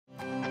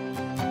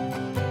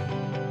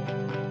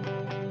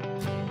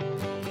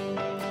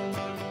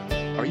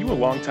you a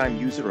longtime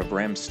user of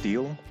RAM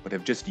steel, but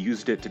have just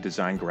used it to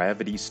design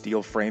gravity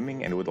steel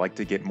framing and would like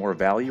to get more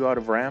value out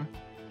of RAM?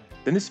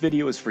 Then this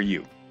video is for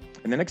you.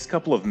 In the next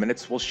couple of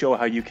minutes, we'll show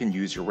how you can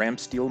use your RAM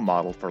steel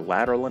model for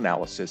lateral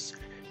analysis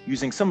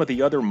using some of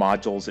the other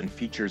modules and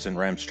features in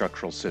RAM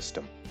structural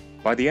system.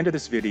 By the end of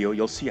this video,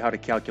 you'll see how to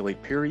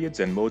calculate periods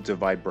and modes of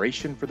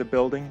vibration for the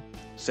building,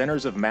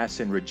 centers of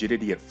mass and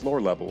rigidity at floor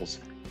levels,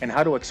 and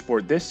how to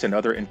export this and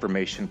other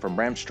information from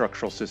RAM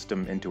structural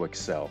system into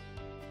Excel.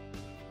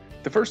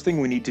 The first thing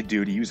we need to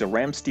do to use a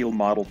RAM steel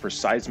model for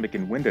seismic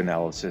and wind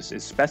analysis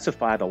is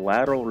specify the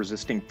lateral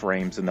resisting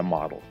frames in the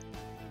model.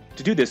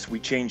 To do this, we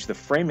change the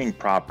framing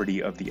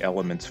property of the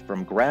elements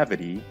from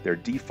gravity, their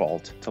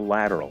default, to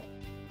lateral.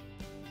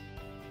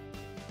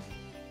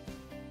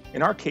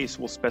 In our case,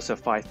 we'll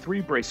specify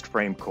 3 braced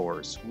frame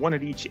cores, one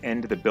at each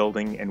end of the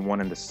building and one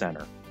in the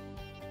center.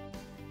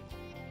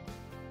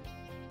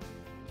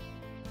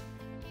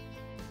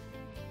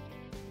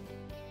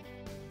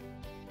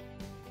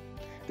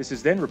 This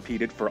is then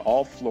repeated for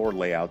all floor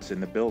layouts in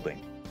the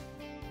building.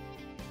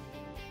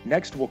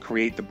 Next, we'll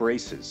create the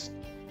braces.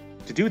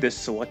 To do this,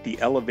 select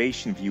the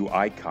elevation view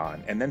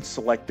icon and then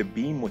select the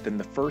beam within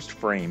the first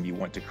frame you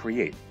want to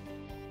create.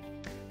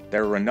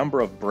 There are a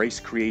number of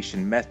brace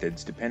creation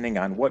methods depending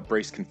on what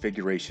brace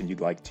configuration you'd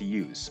like to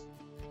use.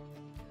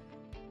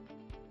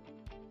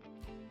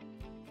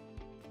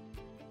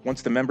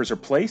 Once the members are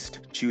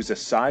placed, choose a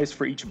size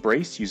for each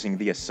brace using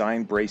the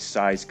Assign Brace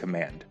Size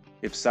command.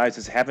 If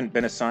sizes haven't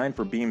been assigned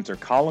for beams or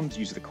columns,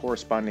 use the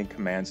corresponding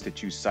commands to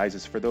choose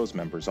sizes for those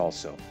members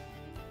also.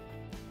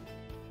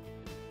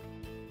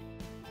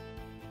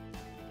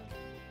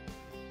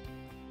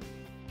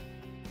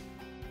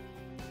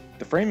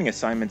 The framing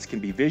assignments can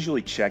be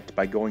visually checked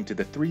by going to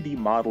the 3D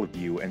model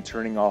view and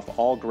turning off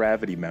all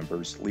gravity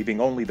members,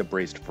 leaving only the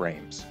braced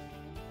frames.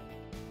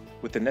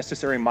 With the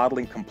necessary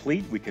modeling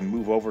complete, we can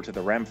move over to the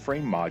RAM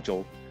frame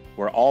module,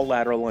 where all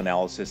lateral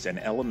analysis and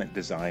element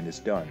design is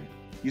done.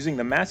 Using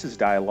the Masses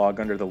dialog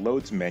under the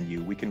Loads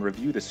menu, we can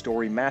review the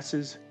story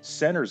masses,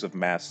 centers of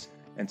mass,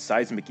 and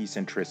seismic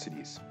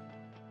eccentricities.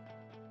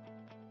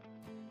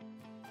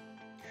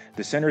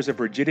 The centers of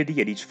rigidity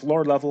at each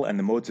floor level and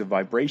the modes of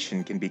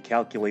vibration can be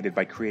calculated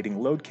by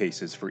creating load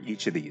cases for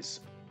each of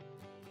these.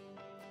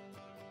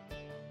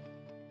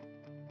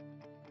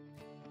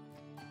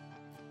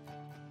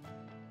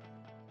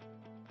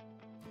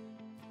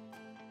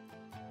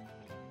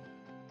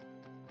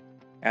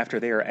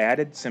 After they are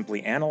added,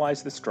 simply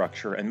analyze the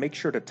structure and make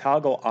sure to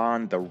toggle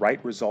on the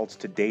Write Results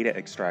to Data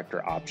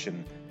Extractor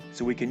option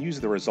so we can use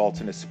the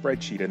results in a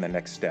spreadsheet in the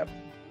next step.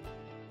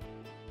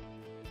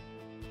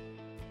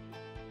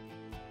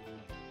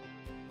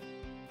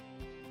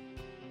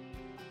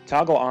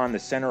 Toggle on the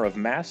center of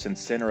mass and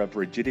center of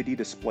rigidity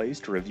displays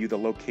to review the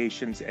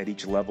locations at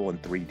each level in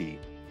 3D.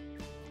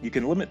 You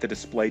can limit the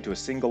display to a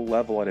single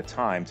level at a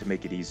time to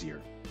make it easier.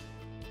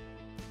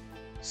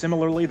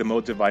 Similarly, the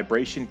modes of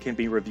vibration can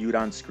be reviewed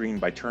on screen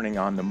by turning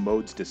on the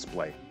Modes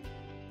display.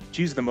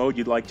 Choose the mode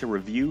you'd like to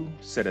review,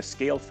 set a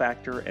scale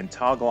factor, and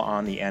toggle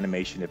on the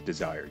animation if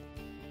desired.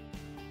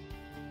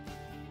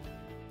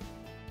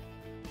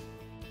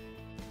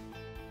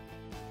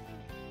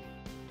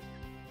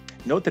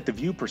 Note that the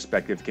view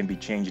perspective can be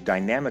changed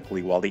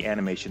dynamically while the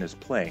animation is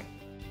playing.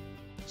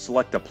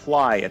 Select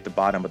Apply at the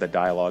bottom of the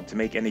dialog to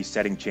make any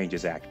setting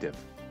changes active.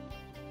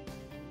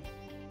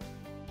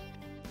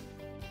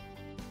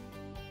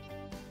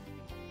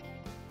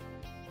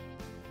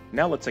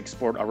 Now let's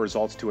export our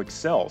results to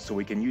Excel so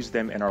we can use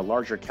them in our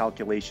larger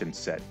calculation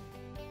set.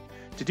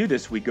 To do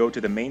this, we go to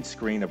the main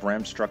screen of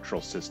RAM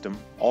Structural System,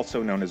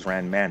 also known as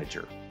RAM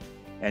Manager,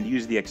 and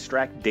use the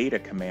Extract Data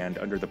command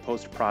under the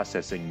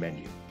Post-Processing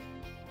menu.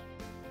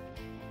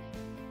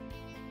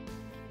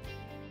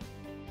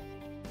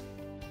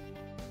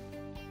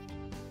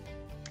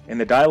 In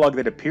the dialog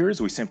that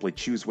appears, we simply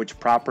choose which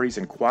properties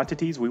and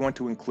quantities we want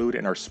to include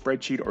in our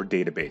spreadsheet or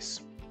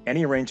database.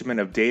 Any arrangement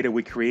of data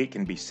we create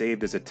can be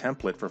saved as a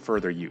template for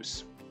further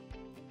use.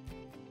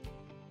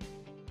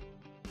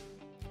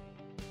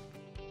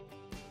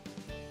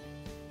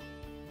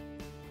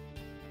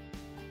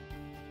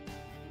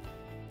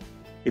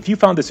 If you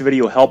found this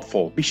video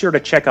helpful, be sure to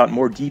check out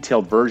more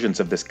detailed versions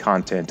of this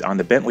content on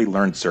the Bentley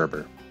Learn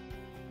server.